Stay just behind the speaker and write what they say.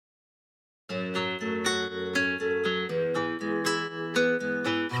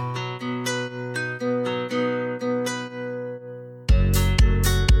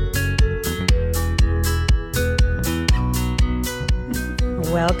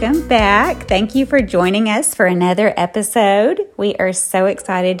Welcome back. Thank you for joining us for another episode. We are so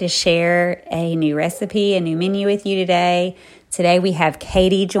excited to share a new recipe, a new menu with you today. Today we have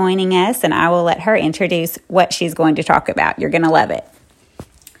Katy joining us, and I will let her introduce what she's going to talk about. You're going to love it.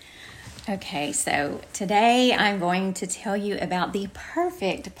 Okay, so today I'm going to tell you about the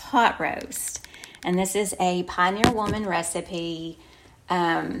perfect pot roast. And this is a Pioneer Woman recipe,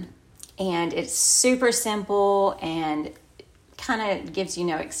 and it's super simple and kind of gives you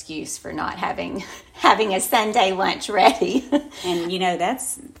no excuse for not having a Sunday lunch ready. And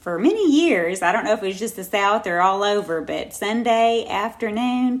that's for many years. I don't know if it was just the South or all over, but Sunday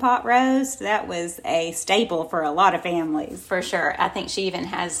afternoon pot roast, that was a staple for a lot of families. For sure. I think she even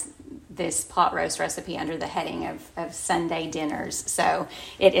has this pot roast recipe under the heading of Sunday dinners. So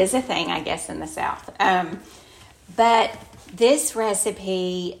it is a thing, I guess, in the South. But this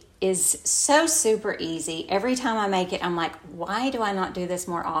recipe is so super easy. Every time I make it, I'm like, why do I not do this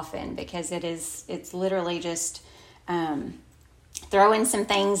more often? Because it's literally just throwing some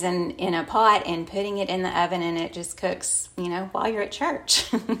things in a pot and putting it in the oven, and it just cooks, while you're at church.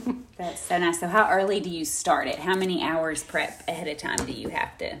 That's so nice. So how early do you start it? How many hours prep ahead of time do you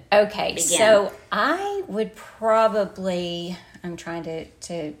have to Okay, begin? So I would probably, I'm trying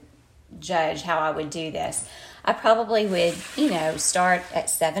to judge how I would do this. I probably would, start at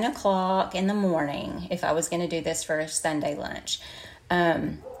 7 o'clock in the morning if I was going to do this for a Sunday lunch.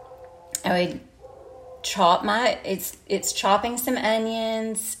 I would chop it's chopping some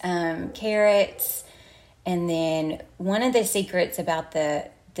onions, carrots, and then one of the secrets about the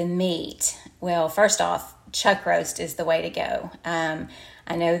meat, well, first off, chuck roast is the way to go.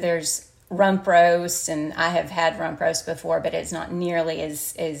 I know there's rump roast, and I have had rump roast before, but it's not nearly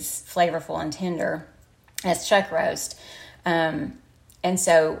as flavorful and tender as chuck roast. And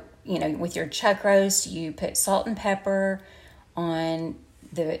so, with your chuck roast, you put salt and pepper on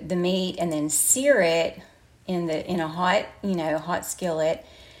the meat and then sear it in a hot skillet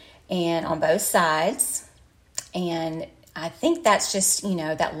and on both sides. And I think that's just,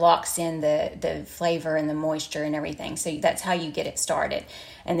 that locks in the flavor and the moisture and everything. So that's how you get it started.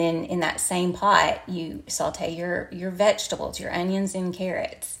 And then in that same pot, you saute your vegetables, your onions and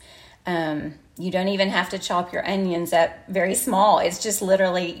carrots. You don't even have to chop your onions up very small. It's just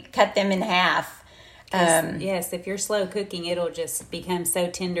literally cut them in half. Yes, if you're slow cooking, it'll just become so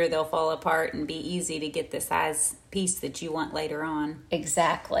tender they'll fall apart and be easy to get the size piece that you want later on.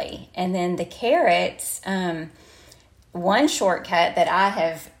 Exactly. And then the carrots, one shortcut that I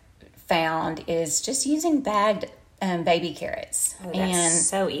have found is just using bagged baby carrots. Oh, that's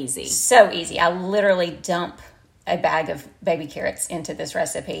so easy. So easy. I literally dump a bag of baby carrots into this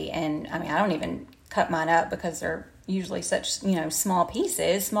recipe, and I don't even cut mine up because they're usually such small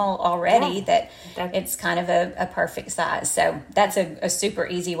pieces, small already, that it's kind of a perfect size. So that's a super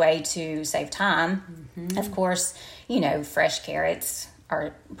easy way to save time. Mm-hmm. Of course, fresh carrots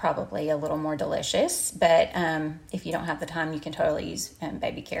are probably a little more delicious, but if you don't have the time, you can totally use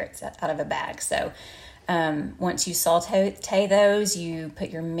baby carrots out of a bag. So once you saute those, you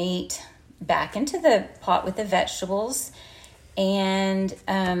put your meat back into the pot with the vegetables and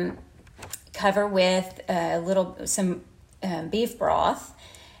cover with some beef broth,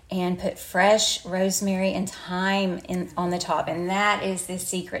 and put fresh rosemary and thyme on the top. And that is the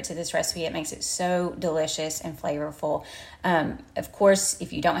secret to this recipe. It makes it so delicious and flavorful. Of course,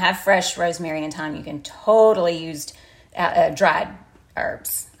 if you don't have fresh rosemary and thyme, you can totally use dried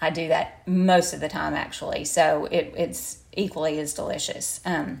herbs. I do that most of the time, actually. So it's equally as delicious.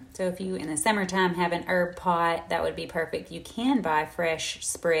 So if you, in the summertime, have an herb pot, that would be perfect. You can buy fresh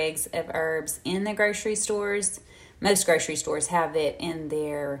sprigs of herbs in the grocery stores. Most grocery stores have it in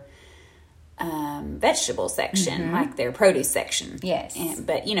their vegetable section, mm-hmm. like their produce section. Yes.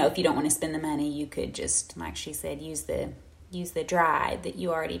 But, if you don't want to spend the money, you could just, like she said, use the dried that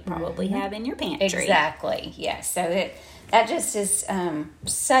you already probably mm-hmm. have in your pantry. Exactly, yes. So that just is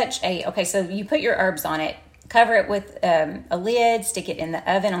okay, so you put your herbs on it, cover it with a lid, stick it in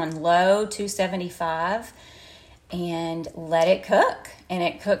the oven on low, 275, and let it cook. And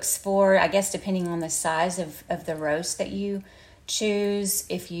it cooks for, I guess, depending on the size of the roast that you choose.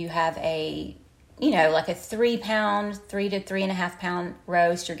 If you have like a 3 to 3.5 pound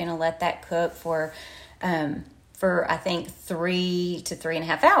roast, you're going to let that cook for I think 3 to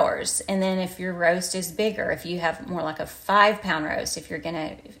 3.5 hours. And then if your roast is bigger, if you have more like a 5 pound roast, if you're going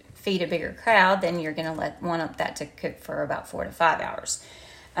to feed a bigger crowd, then you're going to want that to cook for about 4 to 5 hours.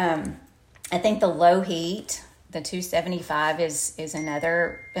 I think the low heat, the 275, is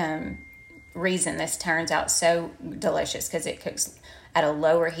another reason this turns out so delicious, because it cooks at a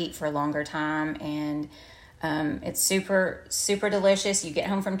lower heat for a longer time, and It's super, super delicious. You get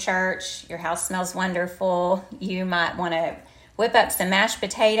home from church, your house smells wonderful. You might want to whip up some mashed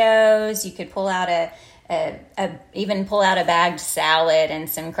potatoes. You could pull out even pull out a bagged salad and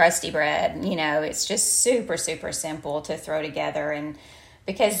some crusty bread. You know, it's just super, super simple to throw together. And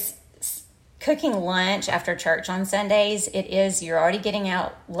because cooking lunch after church on Sundays, you're already getting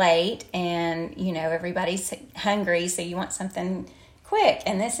out late, and you know everybody's hungry, so you want something quick.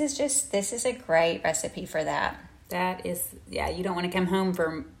 And this is a great recipe for that. That is, yeah, you don't want to come home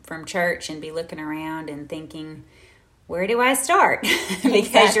from church and be looking around and thinking, where do I start? Because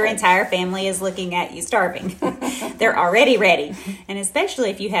Exactly. your entire family is looking at you starving. They're already ready. And especially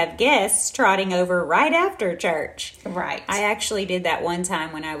if you have guests trotting over right after church. Right. I actually did that one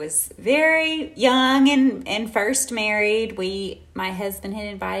time when I was very young and first married. My husband had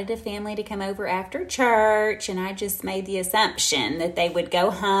invited a family to come over after church, and I just made the assumption that they would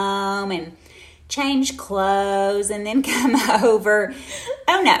go home and change clothes and then come over.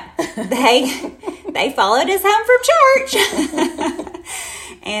 Oh no, they followed us home from church.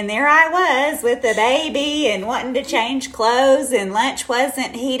 And there I was with the baby and wanting to change clothes, and lunch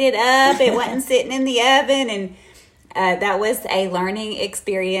wasn't heated up. It wasn't sitting in the oven, and that was a learning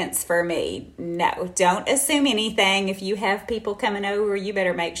experience for me. No, don't assume anything. If you have people coming over, you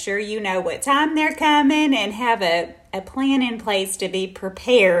better make sure you know what time they're coming and have a plan in place to be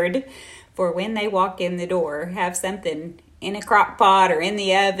prepared for when they walk in the door. Have something in a crock pot or in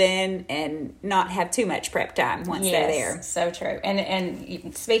the oven, and not have too much prep time once they're there. So true.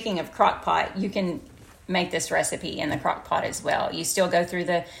 And speaking of crock pot, you can make this recipe in the crock pot as well. You still go through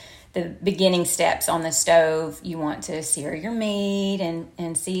the beginning steps on the stove. You want to sear your meat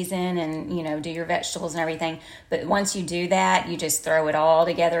and season and, you know, do your vegetables and everything. But once you do that, you just throw it all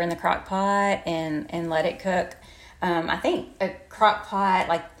together in the crock pot and let it cook. I think a crock pot,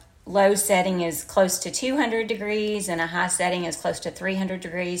 like, low setting is close to 200 degrees and a high setting is close to 300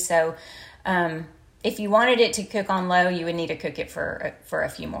 degrees. So if you wanted it to cook on low, you would need to cook it for a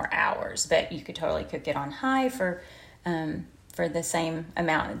few more hours. But you could totally cook it on high for the same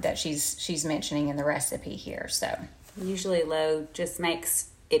amount that she's mentioning in the recipe here. So Usually low just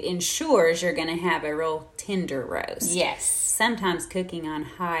ensures you're going to have a real tender roast. yes, Sometimes cooking on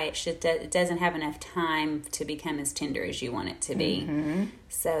high, it doesn't have enough time to become as tender as you want it to be. Mm-hmm.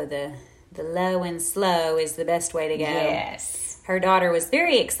 So the low and slow is the best way to go. yes. Her daughter was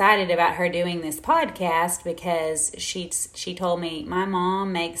very excited about her doing this podcast because she told me, my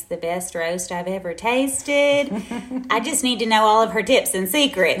mom makes the best roast I've ever tasted. I just need to know all of her tips and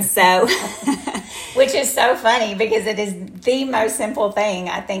secrets. So, Which is so funny because it is the most simple thing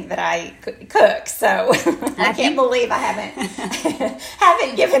I think that I cook. So I can't believe I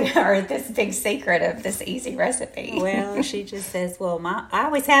haven't given her this big secret of this easy recipe. well, she just says, well, I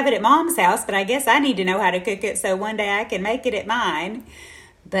always have it at Mom's house, but I guess I need to know how to cook it so one day I can make it at mine.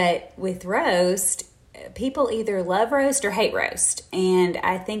 But with roast, people either love roast or hate roast. And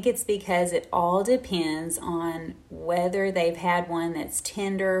I think it's because it all depends on whether they've had one that's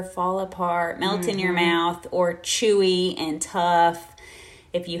tender, fall apart, melt in your mouth, or chewy and tough.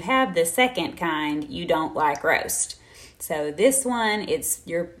 If you have the second kind, you don't like roast. So this one,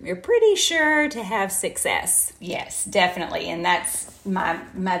 you're pretty sure to have success. Yes, definitely. And that's my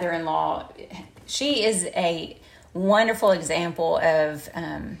mother-in-law. She is a wonderful example of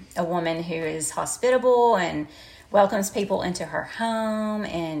a woman who is hospitable and welcomes people into her home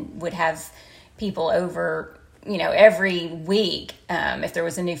and would have people over, you know, every week. If there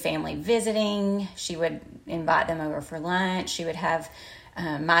was a new family visiting, she would invite them over for lunch. She would have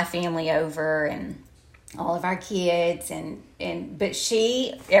my family over and all of our kids, but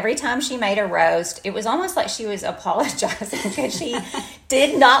she, every time she made a roast, it was almost like she was apologizing because she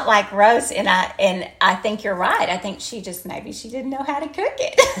did not like roast, and I think you're right. I think maybe she didn't know how to cook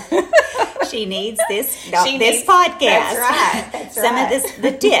it. She needs this podcast. That's Some right. of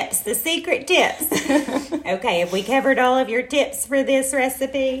the tips, the secret tips. Okay, have we covered all of your tips for this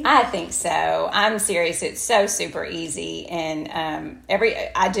recipe? I think so. I'm serious. It's so super easy, and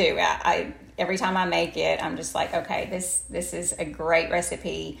every time I make it, I'm just like, okay, this is a great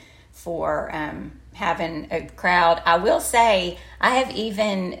recipe for having a crowd. I will say, I have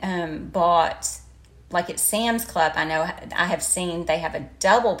even bought, like at Sam's Club, I know I have seen they have a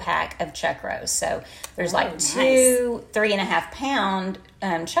double pack of chuck roast. So there's like nice. 2 3.5 pound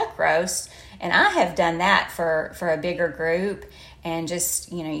chuck roast, and I have done that for a bigger group. And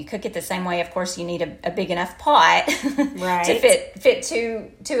just, you know, you cook it the same way. Of course, you need a big enough pot Right. to fit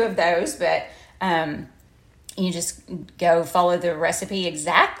two of those. But you just go follow the recipe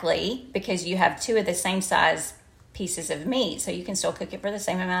exactly because you have 2 of the same size pieces of meat. So you can still cook it for the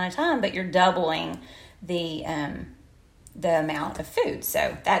same amount of time, but you're doubling the amount of food.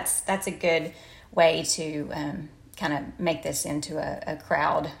 So that's a good way to kind of make this into a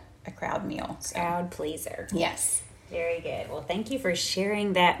crowd meal. So. Crowd pleaser. Yes. Very good. Well, thank you for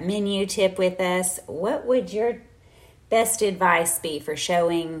sharing that menu tip with us. What would your best advice be for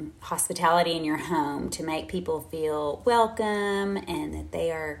showing hospitality in your home to make people feel welcome and that they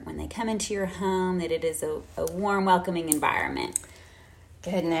are, when they come into your home, that it is a warm, welcoming environment?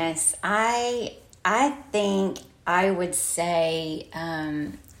 Goodness, I think I would say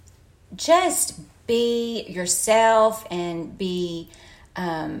just be yourself and be,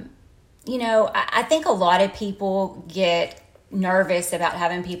 I think a lot of people get nervous about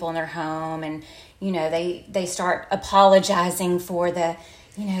having people in their home, and they start apologizing for the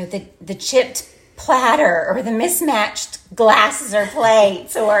chipped platter or the mismatched glasses or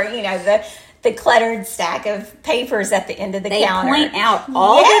plates, or the cluttered stack of papers at the end of the counter. They point out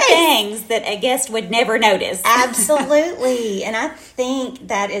all the things that a guest would never notice. Absolutely. And I think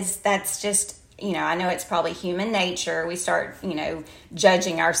that's just, I know it's probably human nature. We start,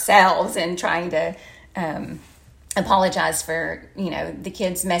 judging ourselves and trying to apologize for, the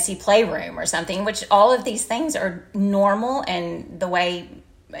kids' messy playroom or something, which all of these things are normal, and the way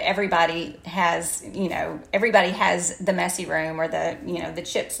everybody has the messy room, or the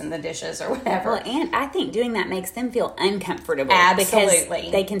chips and the dishes or whatever. Well, and I think doing that makes them feel uncomfortable. Absolutely.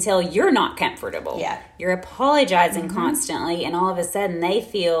 Because they can tell you're not comfortable. Yeah. You're apologizing constantly, and all of a sudden they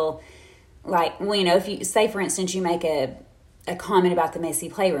feel like, if you say, for instance, you make a comment about the messy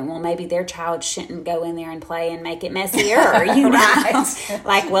playroom. Well, maybe their child shouldn't go in there and play and make it messier, Right.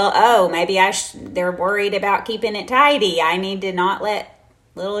 Like, maybe they're worried about keeping it tidy. I need to not let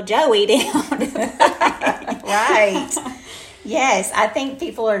little Joey down. Right. Yes, I think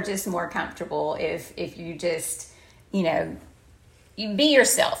people are just more comfortable if you just, you be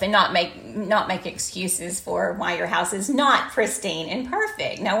yourself and not make excuses for why your house is not pristine and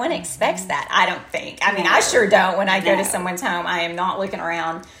perfect. No one expects that, I don't think. I mean, I sure don't. When I go to someone's home, I am not looking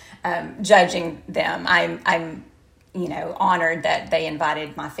around judging them. I'm honored that they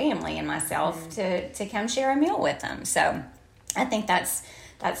invited my family and myself to come share a meal with them. So I think that's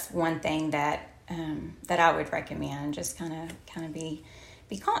one thing that I would recommend. Just kind of be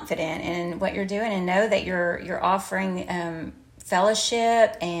confident in what you're doing, and know that you're offering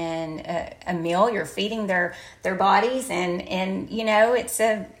fellowship and a meal. You're feeding their bodies, and it's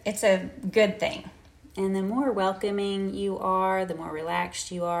a good thing. And the more welcoming you are, the more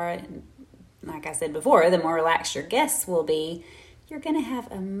relaxed you are, and like I said before, the more relaxed your guests will be. You're going to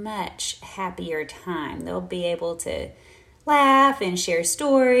have a much happier time. They'll be able to laugh and share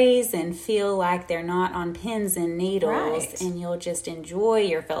stories and feel like they're not on pins and needles. Right. And you'll just enjoy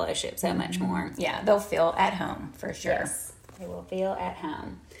your fellowship so much more. Yeah, they'll feel at home for sure. Yes, they will feel at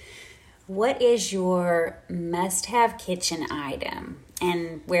home. What is your must-have kitchen item,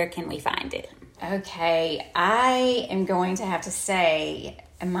 and where can we find it? Okay, I am going to have to say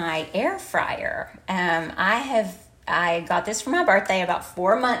my air fryer. I got this for my birthday about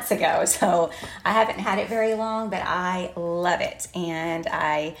 4 months ago, so I haven't had it very long, but I love it. And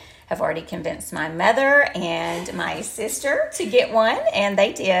I have already convinced my mother and my sister to get one, and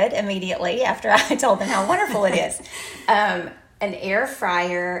they did immediately after I told them how wonderful it is. An air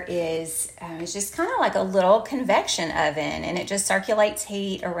fryer is just kind of like a little convection oven, and it just circulates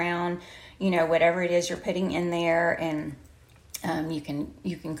heat around, whatever it is you're putting in there, and you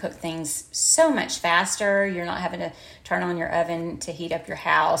can cook things so much faster. You're not having to turn on your oven to heat up your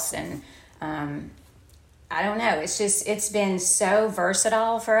house, and I don't know. It's been so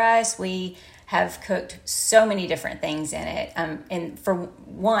versatile for us. We have cooked so many different things in it. And for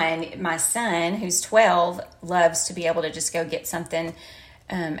one, my son, who's 12, loves to be able to just go get something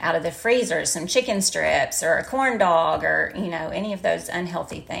out of the freezer, some chicken strips or a corn dog, or any of those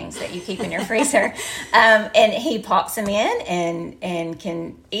unhealthy things that you keep in your freezer, and he pops them in and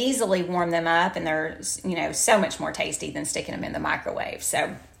can easily warm them up, and they're so much more tasty than sticking them in the microwave.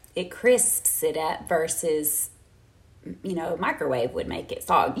 So it crisps it up versus a microwave would make it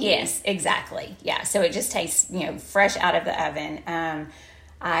soggy. Yes, exactly. Yeah, so it just tastes fresh out of the oven.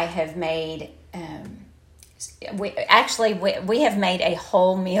 I have made we have made a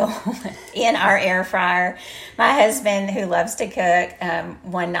whole meal in our air fryer. My husband, who loves to cook,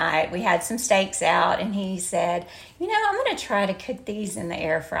 one night we had some steaks out, and he said, I'm going to try to cook these in the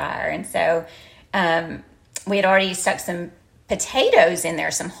air fryer. And so we had already stuck some potatoes in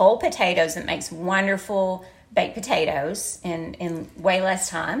there, some whole potatoes, that makes wonderful baked potatoes in way less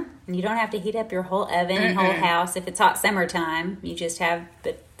time. And you don't have to heat up your whole oven and whole house if it's hot summertime. You just have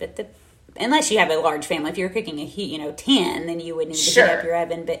the unless you have a large family. If you're cooking 10, then you would need to Sure. heat up your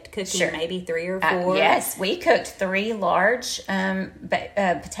oven. But cooking maybe 3 or 4. Yes, we cooked 3 large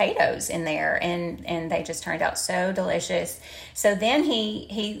potatoes in there, and they just turned out so delicious. So then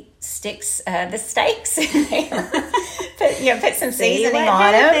he sticks the steaks in there, put some seasoning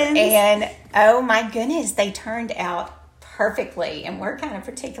on them, and oh my goodness, they turned out perfectly. And we're kind of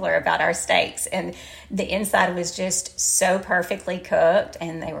particular about our steaks, and the inside was just so perfectly cooked,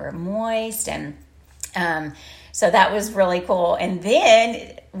 and they were moist, and so that was really cool. And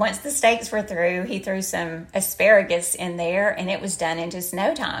then once the steaks were through, he threw some asparagus in there, and it was done in just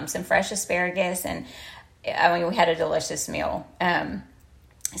no time. Some fresh asparagus, and I mean, we had a delicious meal.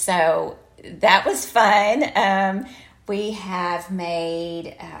 So that was fun. We have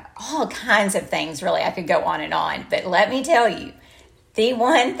made all kinds of things, really. I could go on and on, but let me tell you, the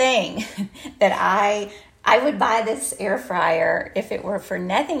one thing that I would buy this air fryer if it were for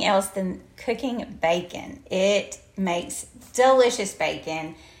nothing else than cooking bacon. It makes delicious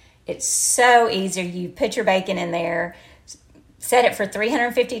bacon. It's so easy. You put your bacon in there, set it for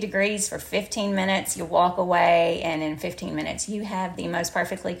 350 degrees for 15 minutes. You walk away, and in 15 minutes, you have the most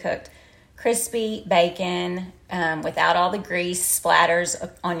perfectly cooked, crispy bacon without all the grease splatters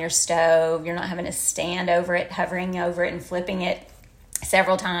on your stove. You're not having to stand over it, hovering over it, and flipping it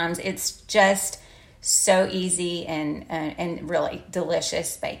several times. It's just so easy and really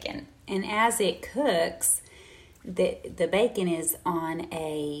delicious bacon. And as it cooks, the bacon is on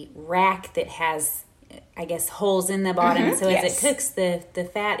a rack that has, I guess, holes in the bottom. So as it cooks, the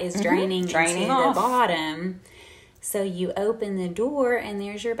fat is draining into off the bottom. So you open the door, and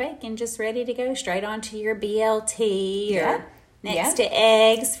there's your bacon just ready to go straight onto your BLT or next to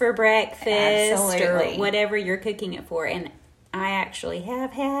eggs for breakfast or whatever you're cooking it for. And I actually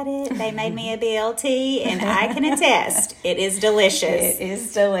have had it. They made me a BLT, and I can attest it is delicious. It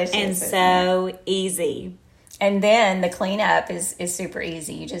is delicious. And so easy. And then the cleanup is super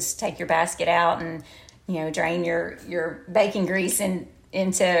easy. You just take your basket out and, drain your bacon grease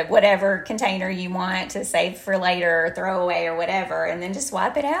into whatever container you want to save for later or throw away or whatever, and then just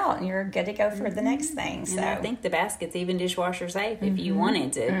wipe it out, and you're good to go for the next thing. So and I think the basket's even dishwasher safe if you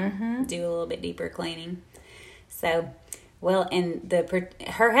wanted to do a little bit deeper cleaning. So, well, and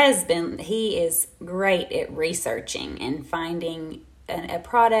her husband, he is great at researching and finding a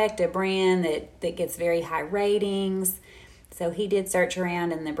product, a brand that gets very high ratings. So he did search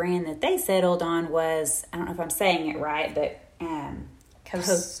around, and the brand that they settled on was, I don't know if I'm saying it right, but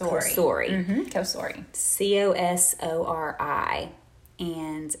Kosori. Kosori. Kosori.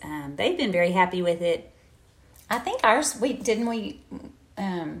 And they've been very happy with it. I think ours, we decide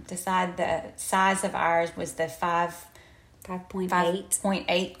the size of ours was the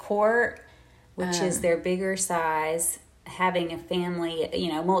 5.8 quart, which is their bigger size. Having a family,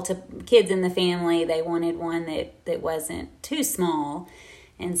 multiple kids in the family, they wanted one that wasn't too small.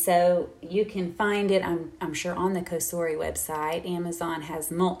 And so you can find it, I'm sure, on the Kosori website. Amazon has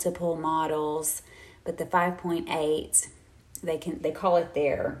multiple models, but the 5.8, they call it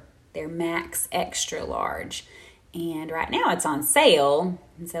their max extra large. And right now it's on sale,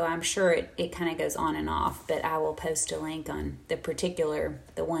 and so I'm sure it kind of goes on and off, but I will post a link on the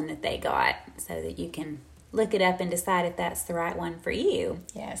one that they got so that you can look it up and decide if that's the right one for you.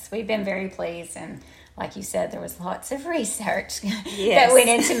 Yes, we've been very pleased, and like you said, there was lots of research that went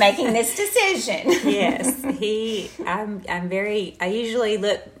into making this decision. Yes, I usually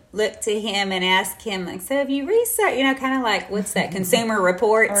look to him and ask him, like, so have you researched, kind of like, what's that, Consumer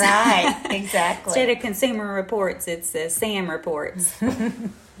Reports? Right, exactly. Instead of Consumer Reports, it's Sam Reports.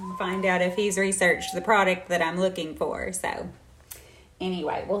 Find out if he's researched the product that I'm looking for, so...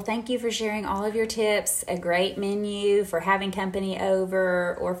 Anyway, well, thank you for sharing all of your tips. A great menu for having company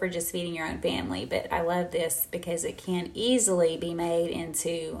over or for just feeding your own family. But I love this because it can easily be made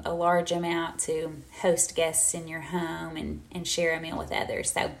into a large amount to host guests in your home and share a meal with others.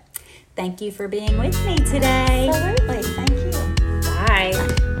 So thank you for being with me today. Absolutely. Thank you.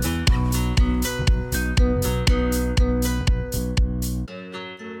 Bye.